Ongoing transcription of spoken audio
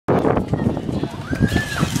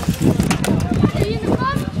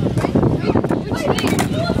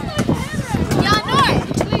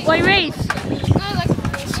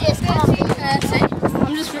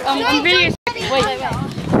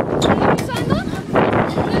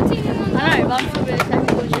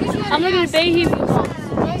I'm not going to be here for long.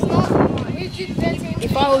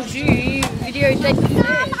 If I was you, videotape the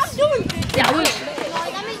flares. I'm doing it. Yeah, I will.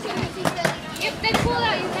 If they call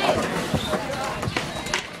out your name.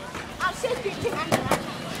 I'll say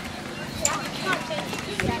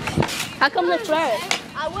How come they're flares?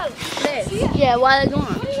 I will. Flares? Yeah, why are they doing it?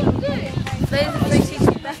 What are you going to do? Flares are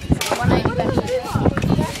 360 back, 180 back.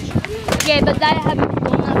 Yeah, but they haven't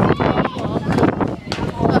done that for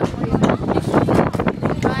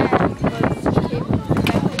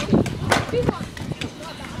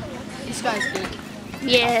This guy's good.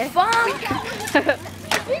 Yeah. Fuck!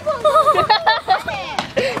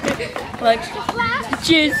 Like,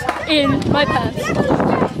 jizz in my pants. Are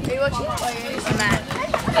you watching? I'm mad.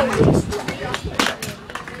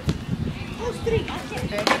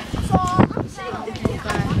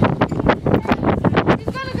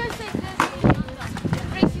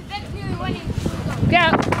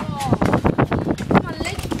 Yeah. My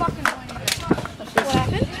leg's fucking What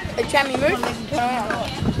happened? A jammy move? Turn around.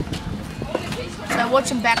 So watch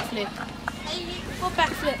him backflip. What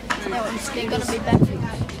backflip? No, they're gonna be backflips.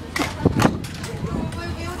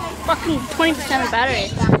 Fucking 20% of battery.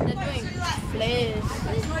 They're doing flares.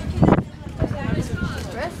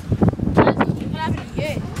 What happened to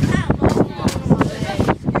you?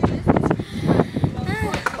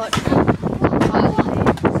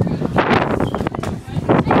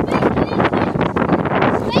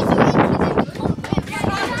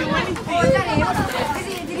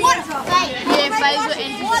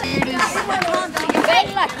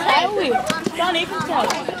 Can't even tell.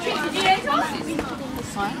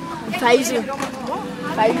 Phasing.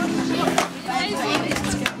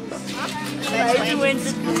 Phasing wins.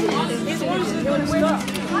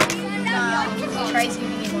 Tracy.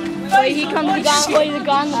 Wait, here comes the guy. Wait, the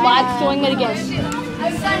guy on the bike doing it again. I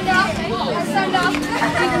stand up.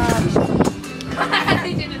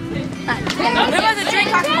 Who has a drink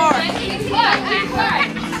tomorrow?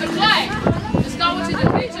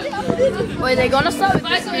 Wait, they're gonna start with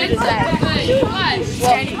this today.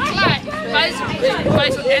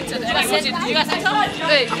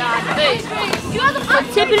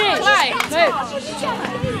 Tip it in. Move.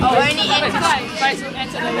 Only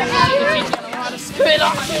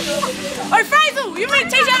Oh, Faisal, you mean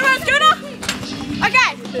teach how to ride a scooter?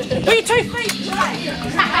 Okay, put your 2 feet.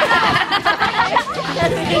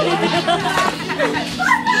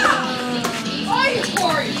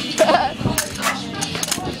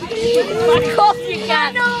 Fuck off, you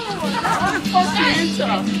cat.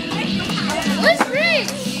 What's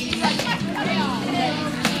Rich?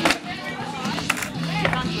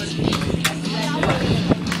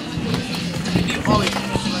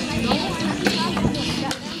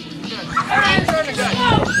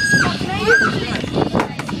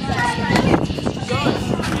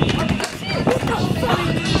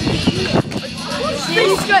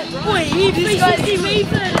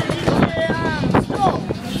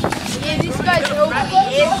 This guy's over the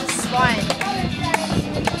edge of the spine.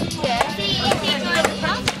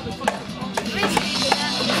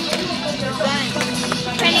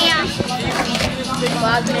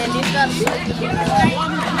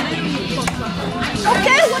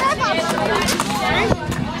 Okay, whatever.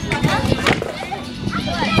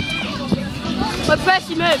 What press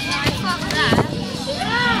you move?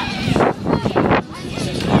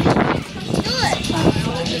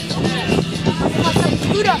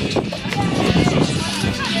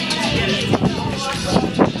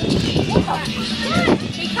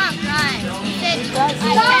 He can't run. He said he can't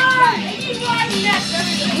run.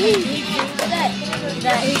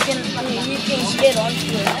 That you can get onto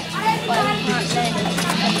it, but you can't land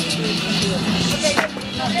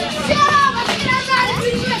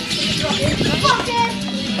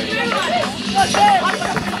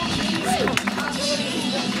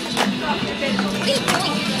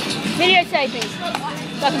Videotaping,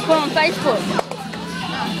 so I can put it on Facebook.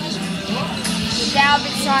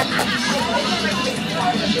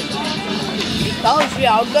 Oh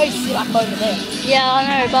yeah, I'll go sit up over there. Yeah, I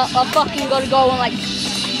know, but I fucking gotta go on like.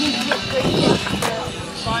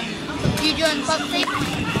 You doing something?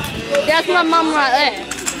 That's my mum right there.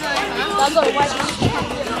 I've got to wait.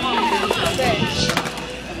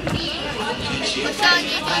 What's that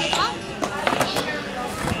you doing, Pop?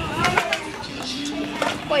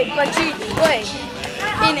 Wait.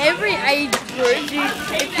 In every age group,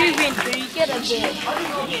 if you've been through, you get a bit.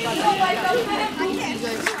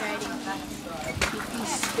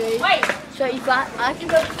 Wait. So if I can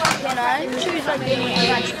go, can I choose like any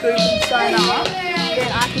age group and sign up, then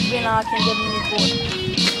I can get a new board.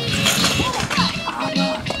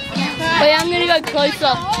 Wait, I'm gonna go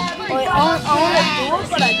closer. Wait, I want to do it,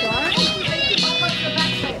 but I don't.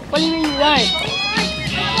 What do you mean you don't?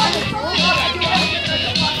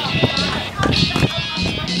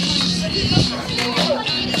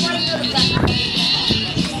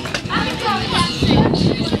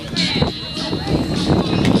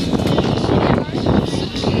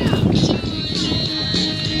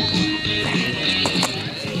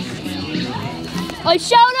 Oh,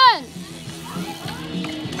 Sheldon!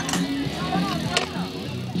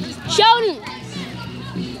 Sheldon!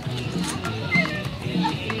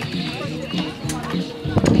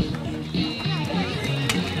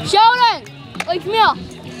 Sheldon! Wait, come here.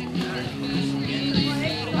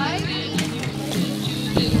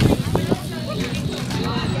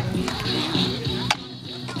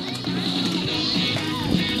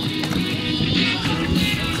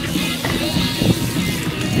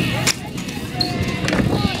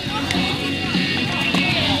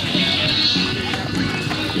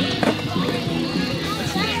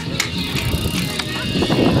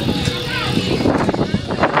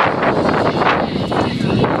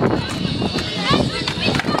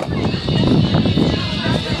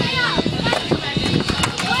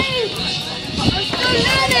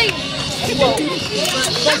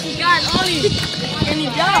 But you got Ollie and he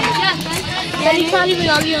jumped. Yeah, he can't even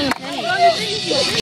Ollie on the penny.